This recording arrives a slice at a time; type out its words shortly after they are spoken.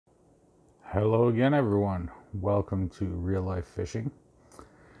Hello again, everyone. Welcome to Real Life Fishing.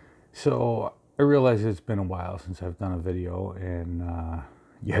 So, I realize it's been a while since I've done a video, and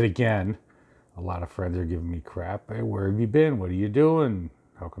yet again, a lot of friends are giving me crap. Hey, where have you been? What are you doing?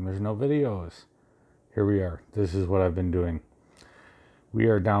 How come there's no videos? Here we are. This is what I've been doing. We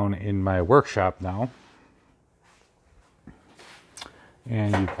are down in my workshop now,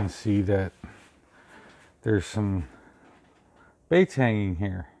 and you can see that there's some baits hanging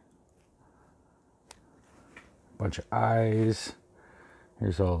here. Bunch of eyes.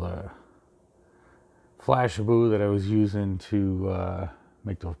 Here's all the flashaboo that I was using to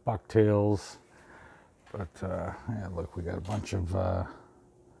make those bucktails. But yeah, look, we got a bunch of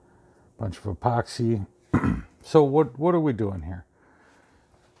epoxy. So what are we doing here?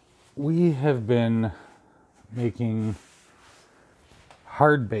 We have been making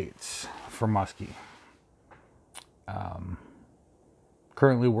hard baits for musky.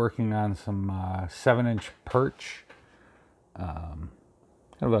 Currently working on some 7-inch perch, kind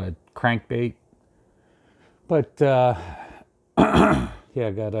of a crankbait. But yeah, I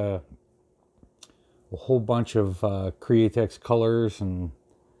got a whole bunch of Createx colors and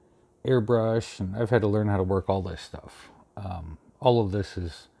airbrush, and I've had to learn how to work all this stuff. All of this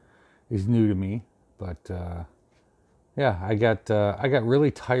is new to me, but yeah, I got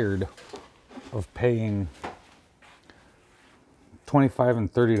really tired of paying $25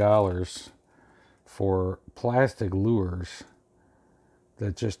 and $30 for plastic lures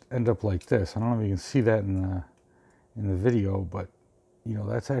that just end up like this. I don't know if you can see that in the video, but you know,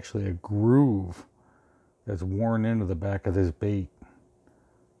 that's actually a groove that's worn into the back of this bait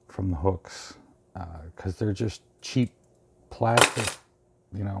from the hooks, because they're just cheap plastic,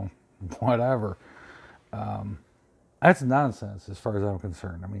 you know, whatever. That's nonsense as far as I'm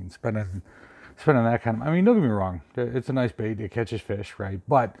concerned. I mean, spending that kind of, I mean, don't get me wrong, it's a nice bait, it catches fish, right?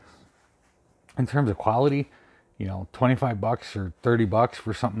 But in terms of quality, you know, $25 or $30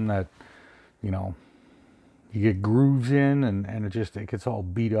 for something that, you know, you get grooves in and it gets all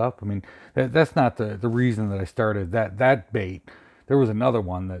beat up. I mean, that's not the reason that I started that bait. There was another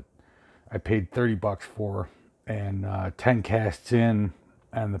one that I paid $30 for, and 10 casts in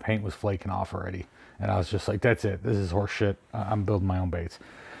and the paint was flaking off already. And I was just like, that's it, this is horse shit. I'm building my own baits.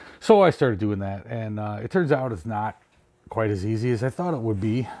 So I started doing that, and it turns out it's not quite as easy as I thought it would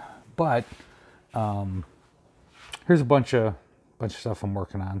be. But here's a bunch of stuff I'm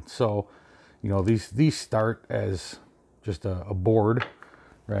working on. So, you know, these start as just a board,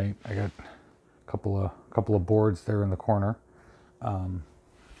 right? I got a couple of boards there in the corner.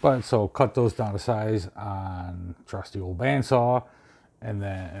 But so cut those down to size on trusty old bandsaw, and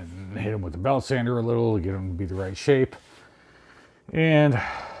then hit them with the belt sander a little to get them to be the right shape. And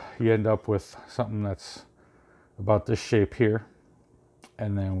you end up with something that's about this shape here.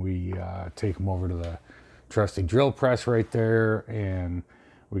 And then we take them over to the trusty drill press right there, and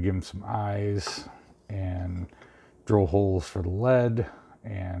we give them some eyes and drill holes for the lead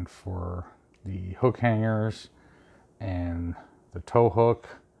and for the hook hangers and the tow hook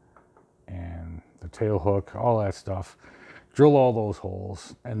and the tail hook, all that stuff. Drill all those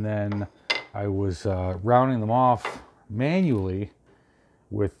holes, and then I was rounding them off manually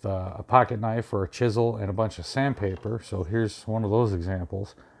with a pocket knife or a chisel and a bunch of sandpaper. So here's one of those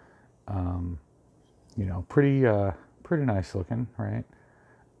examples. You know, pretty nice looking, right?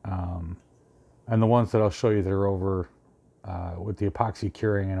 And the ones that I'll show you that are over with the epoxy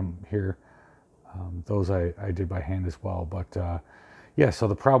curing in them here, those I did by hand as well. But yeah, so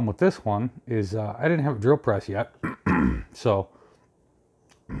the problem with this one is I didn't have a drill press yet. So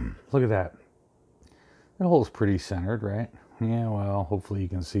look at that. That hole's pretty centered, right? Yeah, well, hopefully you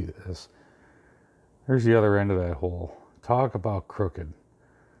can see this. There's the other end of that hole. Talk about crooked.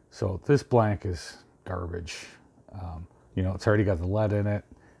 So this blank is garbage. You know, it's already got the lead in it.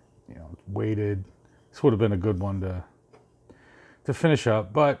 You know, it's weighted. This would have been a good one to finish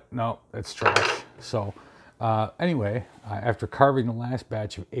up, but no, it's trash. So anyway, after carving the last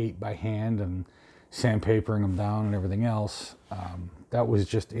batch of 8 by hand and sandpapering them down and everything else, that was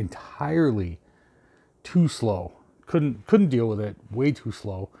just entirely too slow. Couldn't deal with it. Way too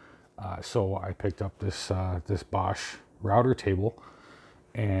slow. So I picked up this this Bosch router table,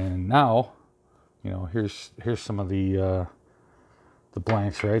 and now, you know, here's some of the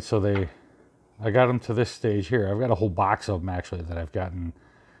blanks, right? So I got them to this stage here. I've got a whole box of them actually that I've gotten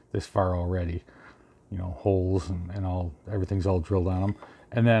this far already. You know, holes and all, everything's all drilled on them.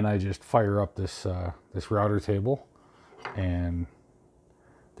 And then I just fire up this this router table, and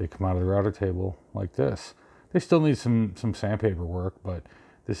they come out of the router table like this. They still need some sandpaper work, but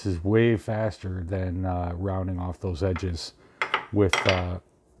this is way faster than rounding off those edges with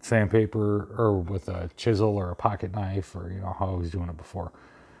sandpaper or with a chisel or a pocket knife, or, you know, how I was doing it before.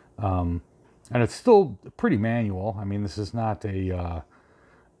 And it's still pretty manual. I mean, this is not a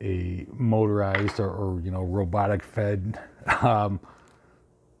motorized or you know, robotic fed,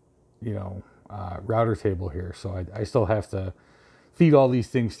 you know, router table here. So I still have to feed all these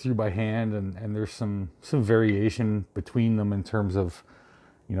things through by hand, and there's some variation between them in terms of,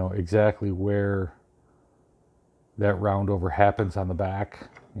 you know, exactly where that round over happens on the back.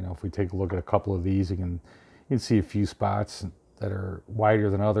 You know, if we take a look at a couple of these, you can see a few spots that are wider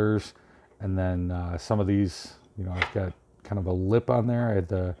than others, and then some of these, you know, I've got kind of a lip on there. I had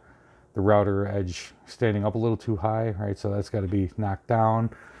the router edge standing up a little too high, right? So that's got to be knocked down.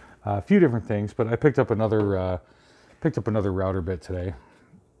 A few different things, but I picked up another router bit today.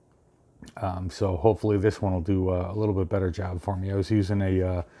 So hopefully this one will do a little bit better job for me. I was using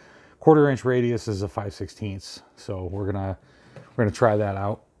a 1/4 inch radius as a 5/16, so we're gonna try that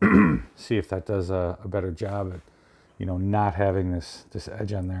out. See if that does a better job at, you know, not having this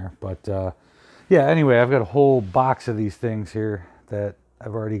edge on there. But yeah, anyway, I've got a whole box of these things here that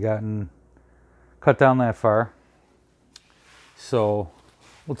I've already gotten cut down that far. So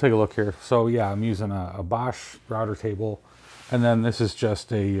we'll take a look here. So yeah, I'm using a Bosch router table, and then this is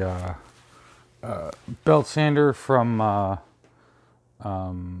just a belt sander from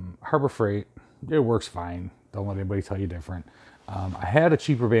Harbor Freight. It works fine. Don't let anybody tell you different. I had a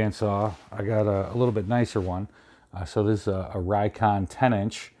cheaper bandsaw. I got a little bit nicer one. So this is a Rikon 10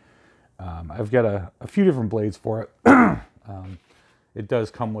 inch. I've got a few different blades for it. It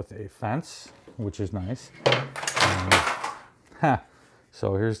does come with a fence, which is nice.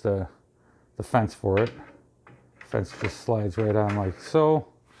 So here's the fence for it. Fence just slides right on like so.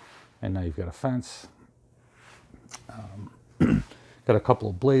 And now you've got a fence. Got a couple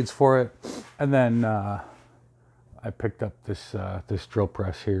of blades for it. And then I picked up this drill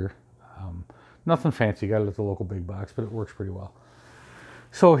press here. Nothing fancy, got it at the local big box, but it works pretty well.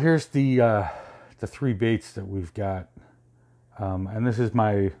 So here's the 3 baits that we've got. And this is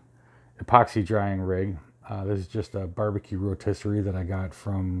my epoxy drying rig. This is just a barbecue rotisserie that I got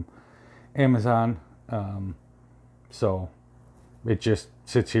from Amazon. So it just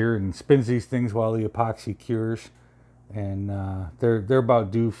sits here and spins these things while the epoxy cures. And they're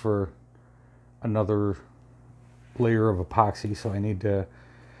about due for another layer of epoxy, so I need to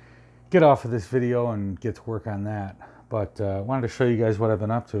get off of this video and get to work on that. But I wanted to show you guys what I've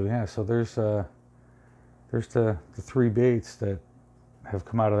been up to. Yeah, so there's the 3 baits that have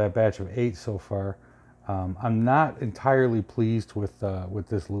come out of that batch of 8 so far. I'm not entirely pleased with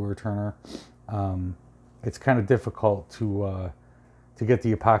this lure turner. It's kind of difficult to get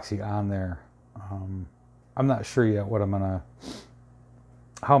the epoxy on there. I'm not sure yet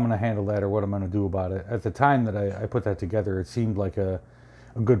how I'm gonna handle that or what I'm gonna do about it. At the time that I put that together, it seemed like a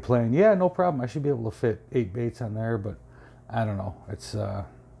good plan. Yeah, no problem. I should be able to fit 8 baits on there, but I don't know. It's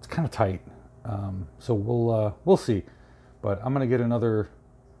kind of tight. So we'll see. But I'm gonna get another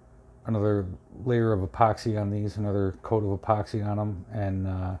layer of epoxy on these, another coat of epoxy on them,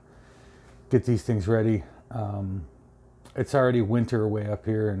 and get these things ready. It's already winter way up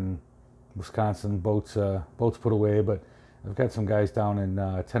here in Wisconsin. Boats put away, but I've got some guys down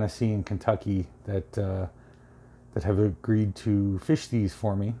in Tennessee and Kentucky that have agreed to fish these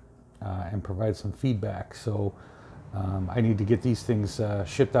for me and provide some feedback. So I need to get these things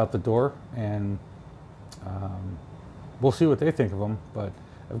shipped out the door, and we'll see what they think of them. But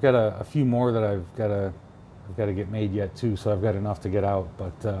I've got a few more that I've got to get made yet too. So I've got enough to get out.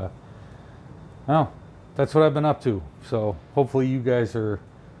 But well, that's what I've been up to. So hopefully you guys are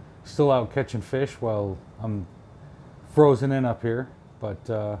still out catching fish while I'm frozen in up here. But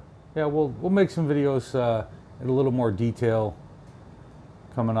yeah, we'll make some videos in a little more detail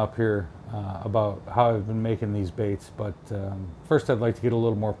coming up here about how I've been making these baits. But first I'd like to get a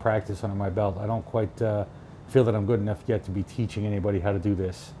little more practice under my belt. I don't quite feel that I'm good enough yet to be teaching anybody how to do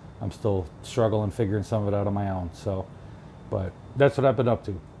this. I'm still struggling figuring some of it out on my own. So, but that's what I've been up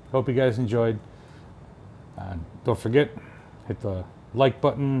to. Hope you guys enjoyed. Don't forget, hit the like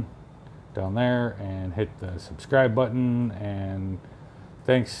button down there and hit the subscribe button, and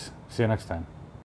thanks. See you next time.